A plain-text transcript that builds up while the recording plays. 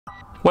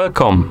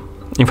Welcome!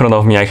 In front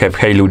of me I have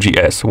HAYLOU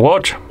GS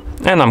watch,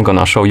 and I'm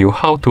gonna show you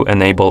how to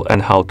enable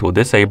and how to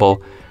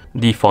disable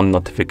the phone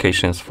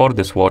notifications for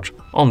this watch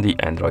on the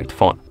Android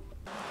phone.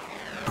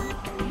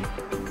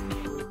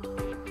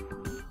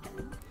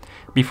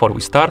 Before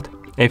we start,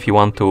 if you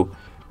want to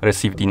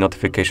receive the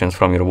notifications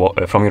from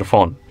your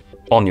phone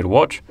on your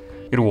watch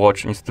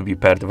needs to be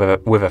paired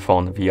with a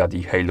phone via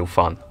the HAYLOU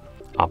Phone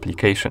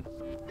application.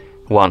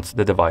 Once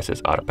the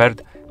devices are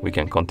paired, we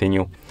can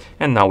continue,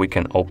 and now we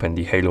can open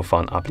the HAYLOU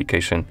Phone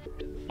application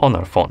on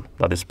our phone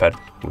that is paired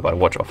with our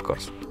watch, of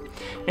course.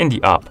 In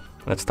the app,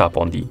 let's tap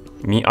on the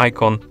Me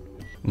icon,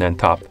 then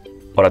tap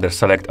or rather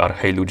select our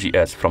HAYLOU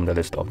GS from the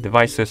list of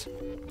devices,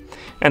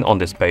 and on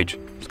this page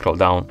scroll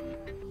down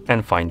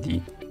and find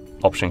the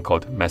option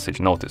called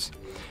Message Notice.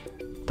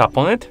 Tap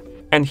on it,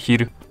 and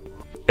here,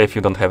 if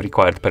you don't have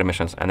required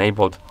permissions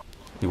enabled,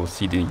 you will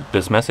see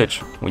this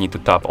message. We need to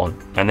tap on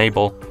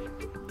Enable.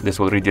 This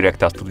will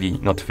redirect us to the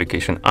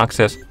notification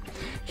access.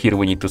 Here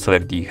we need to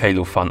select the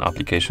HAYLOU Phone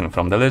application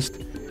from the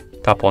list.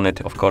 Tap on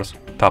it, of course,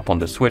 tap on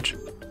the switch,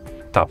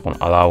 tap on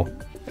Allow,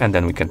 and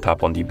then we can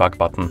tap on the back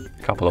button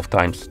a couple of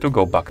times to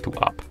go back to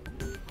app.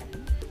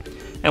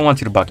 And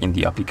once you're back in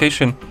the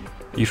application,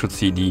 you should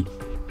see the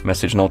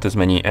Message Notice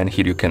menu, and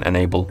here you can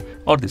enable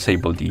or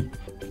disable the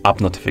app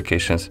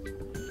notifications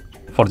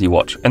for the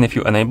watch. And if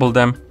you enable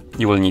them,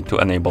 you will need to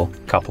enable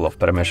a couple of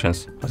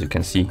permissions. As you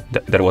can see,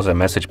 there was a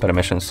message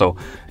permission, so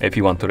if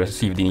you want to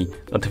receive the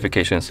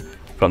notifications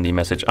from the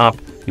message app,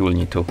 you will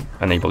need to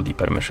enable the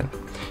permission.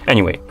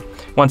 Anyway,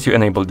 once you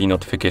enable the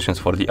notifications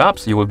for the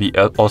apps, you will be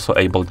also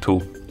able to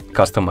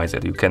customize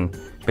it. You can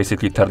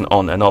basically turn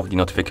on and off the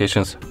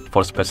notifications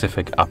for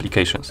specific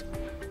applications,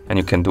 and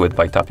you can do it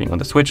by tapping on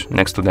the switch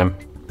next to them.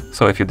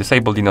 So if you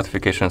disable the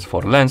notifications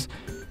for Lens,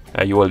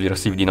 you will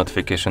receive the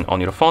notification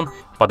on your phone,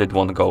 but it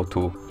won't go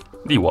to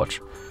the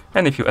watch.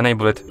 And if you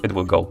enable it, it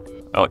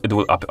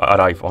will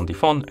arrive on the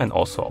phone and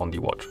also on the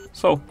watch.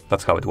 So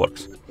that's how it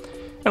works.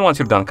 And once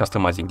you're done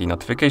customizing the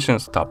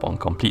notifications, tap on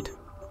Complete.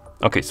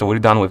 Okay, so we're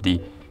done with the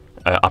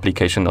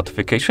application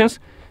notifications.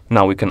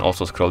 Now we can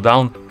also scroll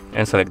down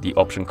and select the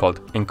option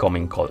called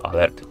Incoming Call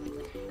Alert.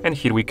 And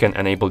here we can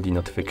enable the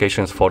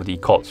notifications for the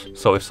calls.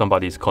 So if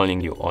somebody is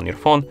calling you on your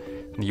phone,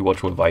 the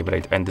watch will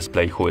vibrate and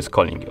display who is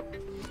calling you.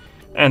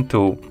 And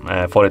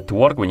for it to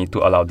work, we need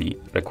to allow the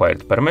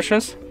required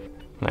permissions,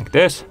 like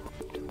this,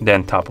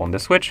 then tap on the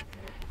switch,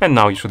 and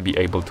now you should be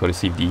able to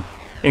receive the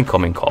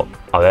incoming call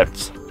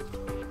alerts.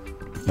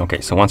 Okay,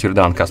 so once you're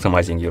done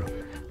customizing your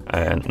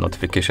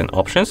notification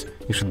options,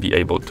 you should be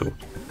able to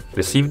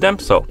receive them.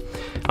 So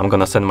I'm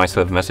gonna send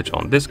myself a message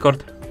on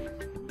Discord.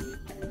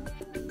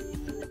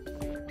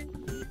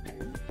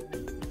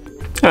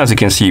 As you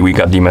can see, we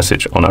got the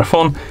message on our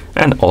phone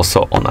and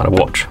also on our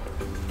watch.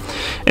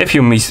 If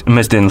you miss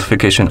the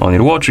notification on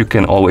your watch, you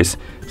can always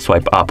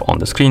swipe up on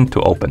the screen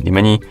to open the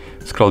menu,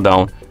 scroll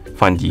down,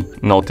 find the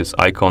notice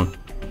icon,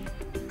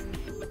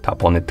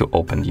 tap on it to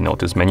open the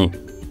notice menu.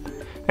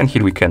 And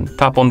here we can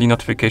tap on the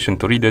notification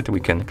to read it, we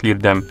can clear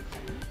them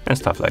and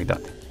stuff like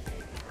that.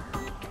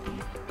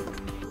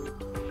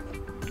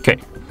 Okay,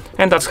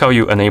 and that's how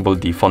you enable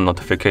the phone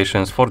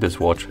notifications for this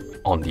watch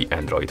on the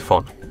Android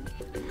phone.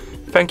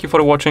 Thank you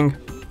for watching.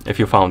 If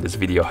you found this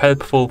video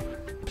helpful,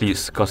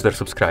 please consider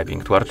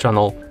subscribing to our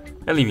channel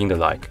and leaving the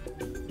like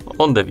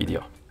on the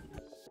video.